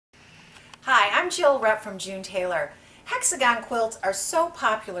Hi, I'm Jill Rep from June Tailor. Hexagon quilts are so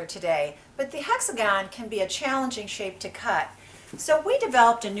popular today, but the hexagon can be a challenging shape to cut. So we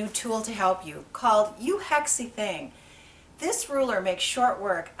developed a new tool to help you called Hexie Thing. This ruler makes short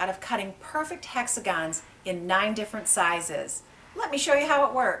work out of cutting perfect hexagons in 9 different sizes. Let me show you how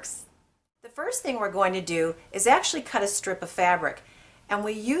it works. The first thing we're going to do is actually cut a strip of fabric, and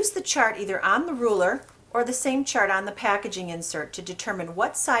we use the chart either on the ruler or the same chart on the packaging insert to determine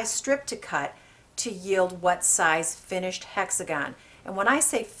what size strip to cut to yield what size finished hexagon. And when I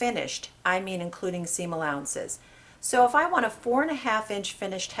say finished, I mean including seam allowances. So if I want a 4.5 inch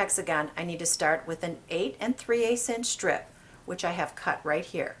finished hexagon, I need to start with an 8 3/8 inch strip, which I have cut right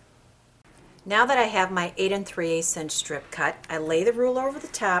here. Now that I have my 8 3/8 inch strip cut, I lay the ruler over the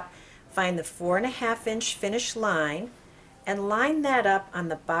top, find the 4.5 inch finished line, and line that up on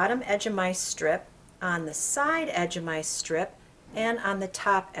the bottom edge of my strip, on the side edge of my strip, and on the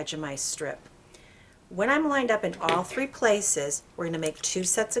top edge of my strip. When I'm lined up in all 3 places, we're going to make 2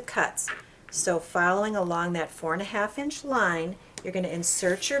 sets of cuts. So following along that 4.5 inch line, you're going to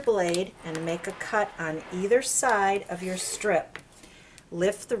insert your blade and make a cut on either side of your strip.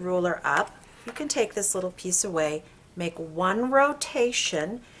 Lift the ruler up. You can take this little piece away, make 1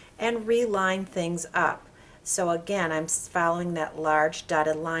 rotation, and reline things up. So again, I'm following that large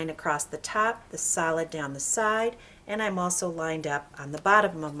dotted line across the top, the solid down the side, and I'm also lined up on the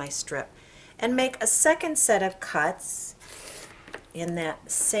bottom of my strip. And make a second set of cuts in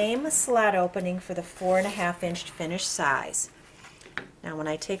that same slot opening for the 4.5 inch finished size. Now when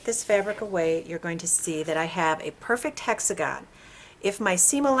I take this fabric away, you're going to see that I have a perfect hexagon. If my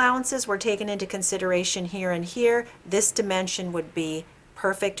seam allowances were taken into consideration here and here, this dimension would be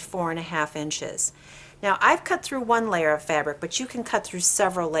perfect 4.5 inches. Now I've cut through 1 layer of fabric, but you can cut through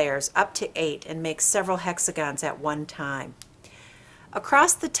several layers, up to 8, and make several hexagons at one time.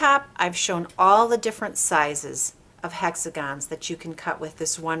 Across the top, I've shown all the different sizes of hexagons that you can cut with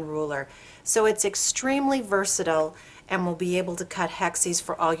this one ruler. So it's extremely versatile and will be able to cut hexies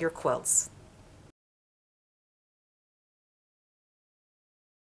for all your quilts.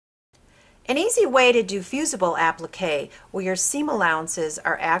 An easy way to do fusible applique, where your seam allowances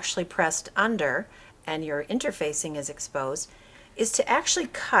are actually pressed under and your interfacing is exposed, is to actually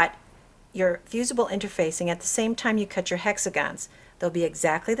cut your fusible interfacing at the same time you cut your hexagons. They'll be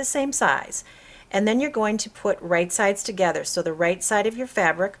exactly the same size. And then you're going to put right sides together. So the right side of your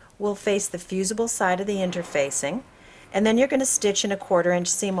fabric will face the fusible side of the interfacing, and then you're going to stitch in a 1/4 inch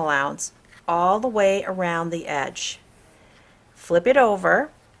seam allowance all the way around the edge. Flip it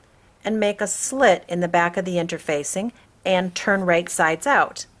over and make a slit in the back of the interfacing and turn right sides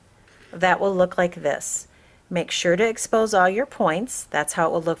out. That will look like this. Make sure to expose all your points. That's how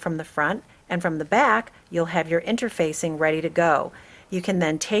it will look from the front, and from the back you'll have your interfacing ready to go. You can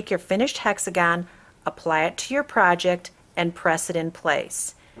then take your finished hexagon, apply it to your project, and press it in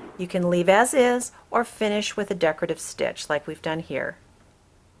place. You can leave as is or finish with a decorative stitch like we've done here.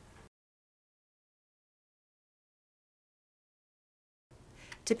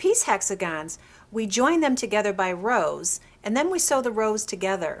 To piece hexagons, we join them together by rows, and then we sew the rows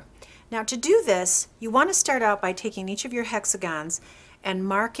together. Now to do this, you want to start out by taking each of your hexagons and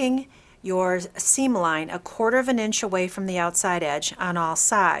marking your seam line a 1/4 inch away from the outside edge on all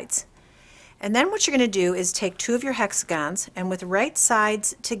sides. And then what you're going to do is take 2 of your hexagons, and with right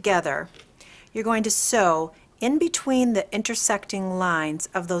sides together, you're going to sew in between the intersecting lines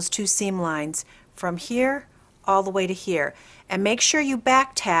of those 2 seam lines from here all the way to here. And make sure you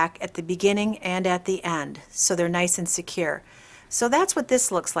back tack at the beginning and at the end so they're nice and secure. So that's what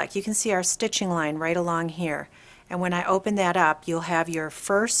this looks like. You can see our stitching line right along here. And when I open that up, you'll have your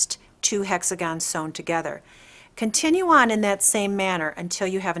first 2 hexagons sewn together. Continue on in that same manner until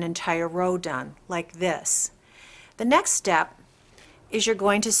you have an entire row done, like this. The next step is you're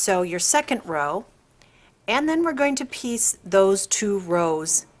going to sew your second row, and then we're going to piece those 2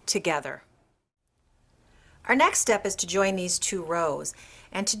 rows together. Our next step is to join these 2 rows.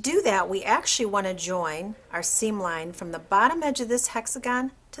 And to do that, we actually want to join our seam line from the bottom edge of this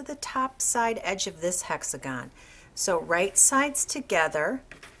hexagon to the top side edge of this hexagon. So right sides together,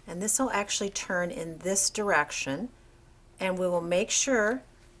 and this will actually turn in this direction, and we will make sure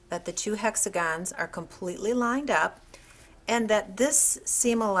that the 2 hexagons are completely lined up and that this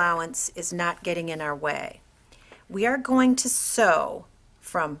seam allowance is not getting in our way. We are going to sew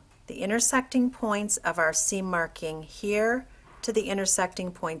from the intersecting points of our seam marking here to the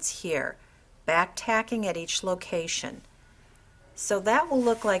intersecting points here, back tacking at each location. So that will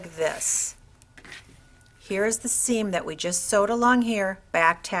look like this. Here is the seam that we just sewed along here,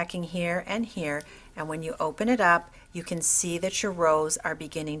 back tacking here and here, and when you open it up, you can see that your rows are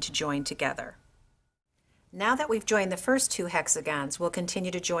beginning to join together. Now that we've joined the first 2 hexagons, we'll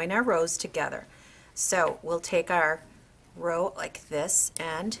continue to join our rows together. So we'll take our row like this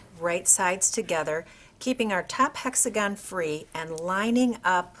and right sides together, keeping our top hexagon free and lining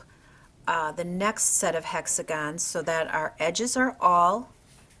up the next set of hexagons so that our edges are all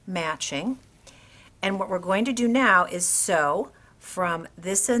matching. And what we're going to do now is sew from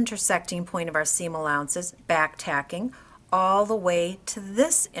this intersecting point of our seam allowances, back tacking, all the way to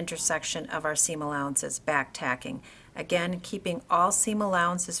this intersection of our seam allowances, back tacking. Again, keeping all seam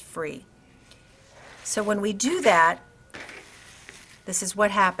allowances free. So when we do that, this is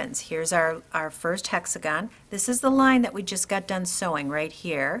what happens. Here's our first hexagon. This is the line that we just got done sewing right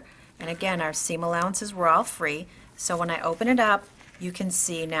here. And again, our seam allowances were all free. So when I open it up, you can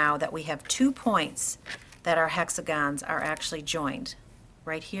see now that we have 2 points that our hexagons are actually joined,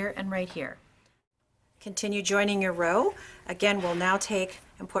 right here and right here. Continue joining your row. Again, we'll now take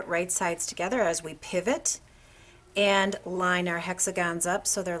and put right sides together as we pivot and line our hexagons up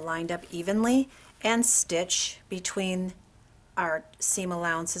so they're lined up evenly, and stitch between our seam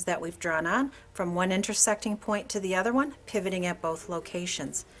allowances that we've drawn on from one intersecting point to the other one, pivoting at both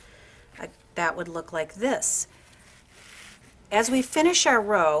locations. That would look like this. As we finish our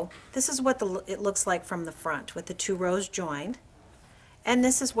row, this is what it looks like from the front with the 2 rows joined, and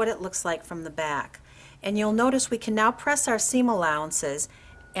this is what it looks like from the back. And you'll notice we can now press our seam allowances,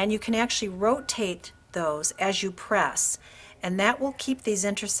 and you can actually rotate those as you press, and that will keep these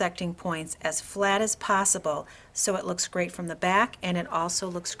intersecting points as flat as possible so it looks great from the back and it also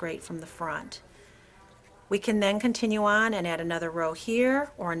looks great from the front. We can then continue on and add another row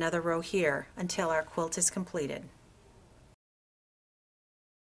here or another row here until our quilt is completed.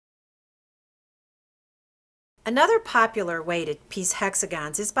 Another popular way to piece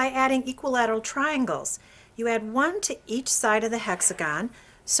hexagons is by adding equilateral triangles. You add 1 to each side of the hexagon,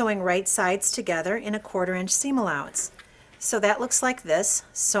 sewing right sides together in a 1/4 inch seam allowance. So that looks like this,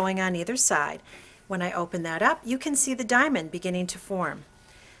 sewing on either side. When I open that up, you can see the diamond beginning to form.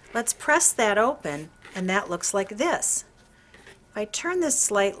 Let's press that open, and that looks like this. If I turn this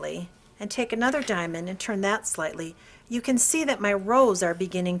slightly and take another diamond and turn that slightly, you can see that my rows are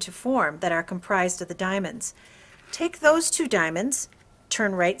beginning to form that are comprised of the diamonds. Take those 2 diamonds,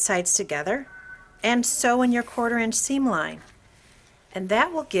 turn right sides together, and sew in your 1/4 inch seam line. And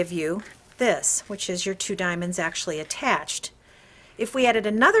that will give you this, which is your 2 diamonds actually attached. If we added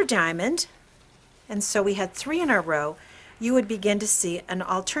another diamond, and so we had 3 in our row, you would begin to see an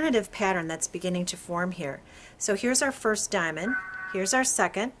alternative pattern that's beginning to form here. So here's our first diamond, here's our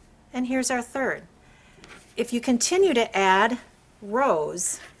second, and here's our third. If you continue to add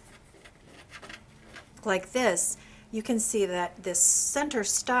rows like this, you can see that this center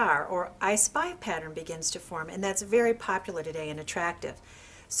star or I Spy pattern begins to form, and that's very popular today and attractive.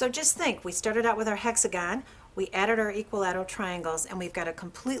 So just think, we started out with our hexagon, we added our equilateral triangles, and we've got a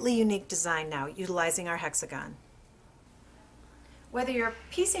completely unique design now utilizing our hexagon. Whether you're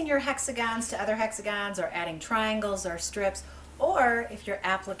piecing your hexagons to other hexagons or adding triangles or strips, or if you're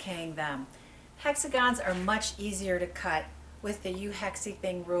appliquing them, hexagons are much easier to cut with the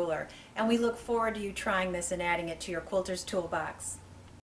Hexie ruler, and we look forward to you trying this and adding it to your quilter's toolbox.